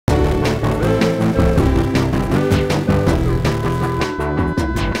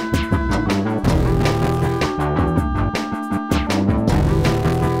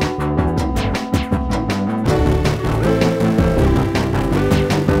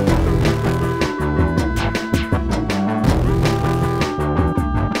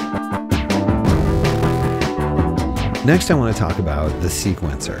Next, I want to talk about the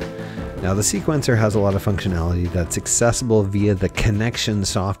sequencer. Now, the sequencer has a lot of functionality that's accessible via the connection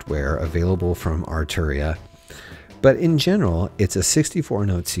software available from Arturia. But in general, it's a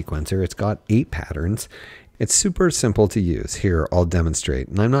 64-note sequencer. It's got 8 patterns. It's super simple to use. Here, I'll demonstrate.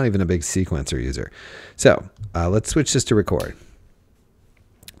 And I'm not even a big sequencer user. So let's switch this to record.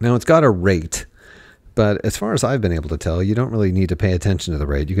 Now, it's got a rate. But as far as I've been able to tell, you don't really need to pay attention to the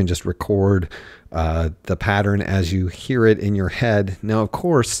rate. You can just record the pattern as you hear it in your head. Now, of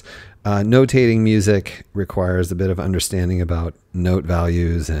course, notating music requires a bit of understanding about note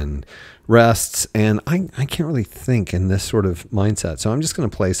values and rests. And I can't really think in this sort of mindset. So I'm just going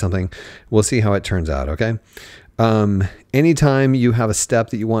to play something. We'll see how it turns out, okay? Anytime you have a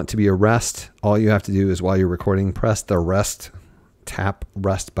step that you want to be a rest, all you have to do is while you're recording, press the rest, tap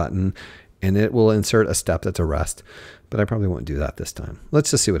rest button, and it will insert a step that's a rest, but I probably won't do that this time.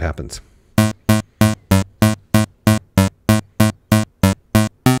 Let's just see what happens.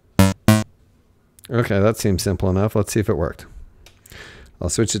 Okay, that seems simple enough. Let's see if it worked. I'll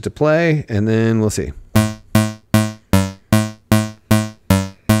switch it to play, and then we'll see.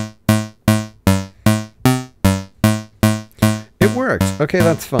 It worked. Okay,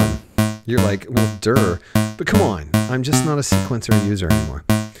 that's fun. You're like, well, duh. But come on, I'm just not a sequencer user anymore.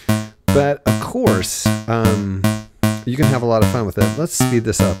 But of course, you can have a lot of fun with it. Let's speed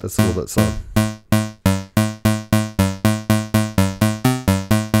this up. It's a little bit slow.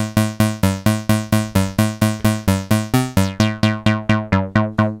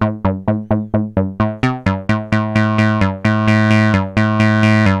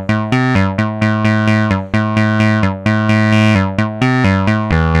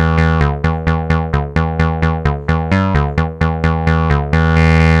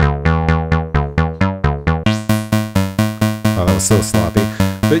 So sloppy,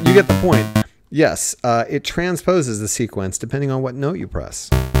 but you get the point. Yes, it transposes the sequence depending on what note you press.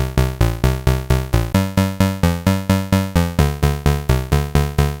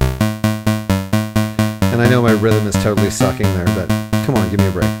 And I know my rhythm is totally sucking there, but come on, give me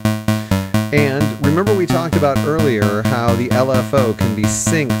a break. And remember we talked about earlier how the LFO can be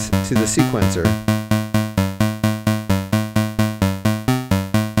synced to the sequencer.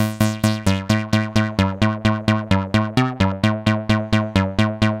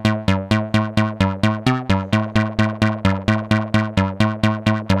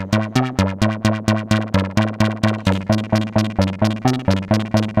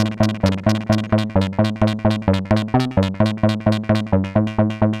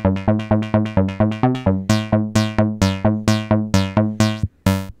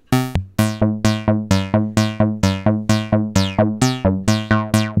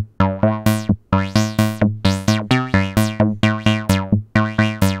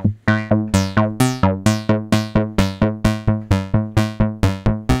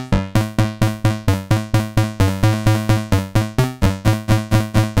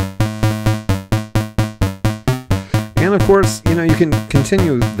 And of course, you know, you can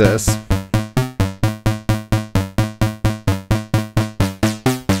continue this.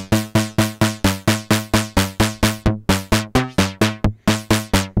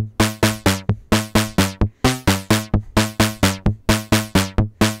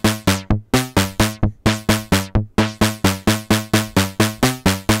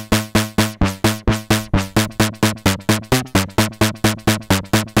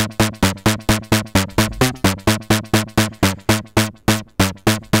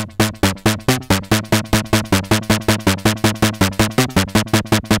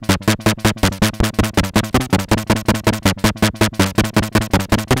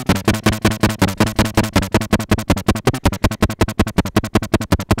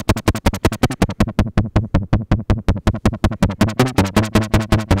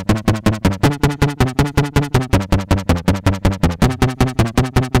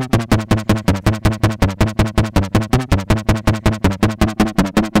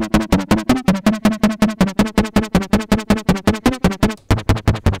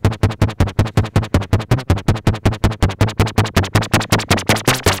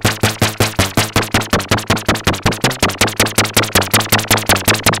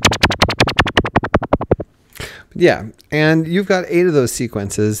 Yeah, and you've got 8 of those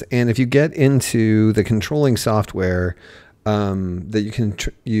sequences, and if you get into the controlling software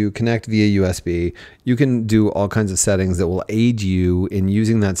that you connect via USB, you can do all kinds of settings that will aid you in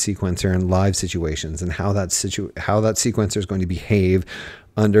using that sequencer in live situations and how that sequencer is going to behave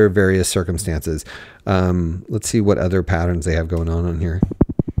under various circumstances. Let's see what other patterns they have going on here.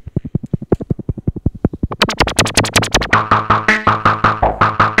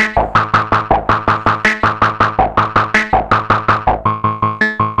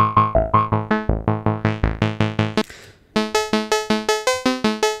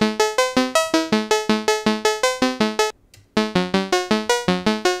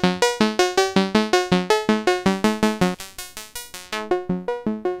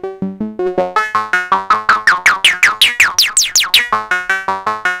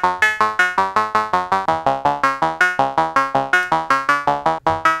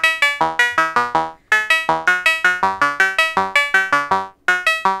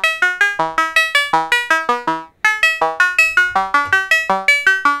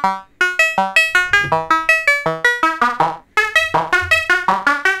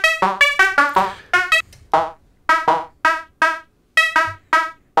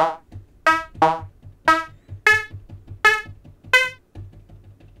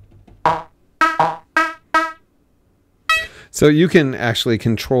 So you can actually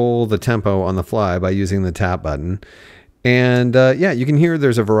control the tempo on the fly by using the tap button. And yeah, you can hear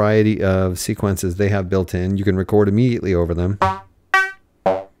there's a variety of sequences they have built in. You can record immediately over them.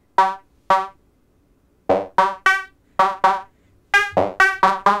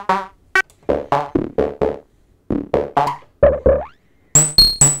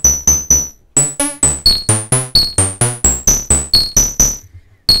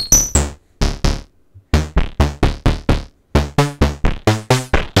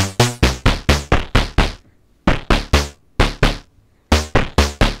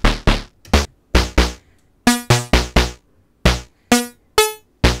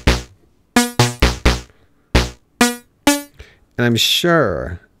 And I'm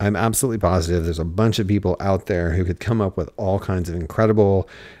sure, I'm absolutely positive there's a bunch of people out there who could come up with all kinds of incredible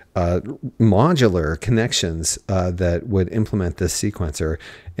modular connections that would implement this sequencer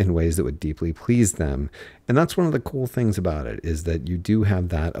in ways that would deeply please them. And that's one of the cool things about it, is that you do have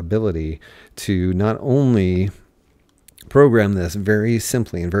that ability to not only program this very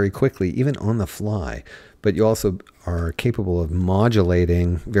simply and very quickly, even on the fly, but you also are capable of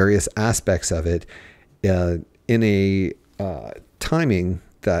modulating various aspects of it in a timing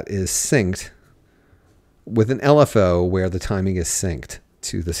that is synced with an LFO where the timing is synced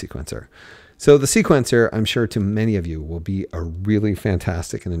to the sequencer. So the sequencer, I'm sure to many of you, will be a really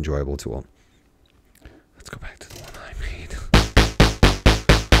fantastic and enjoyable tool. Let's go back to the one I made.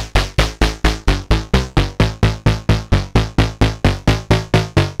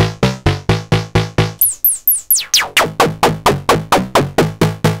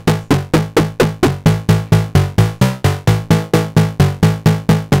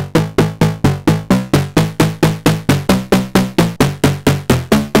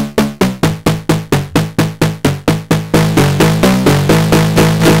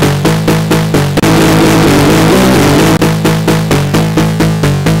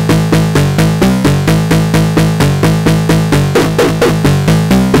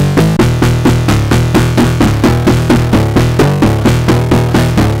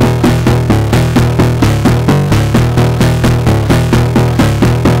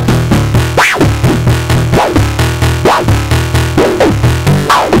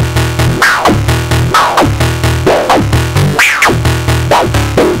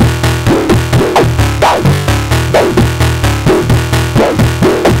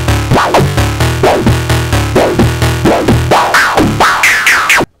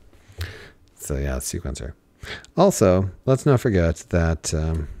 So yeah, sequencer. Also, let's not forget that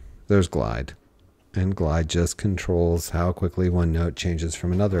there's glide. And glide just controls how quickly one note changes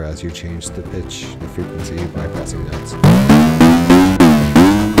from another as you change the pitch, the frequency by pressing notes.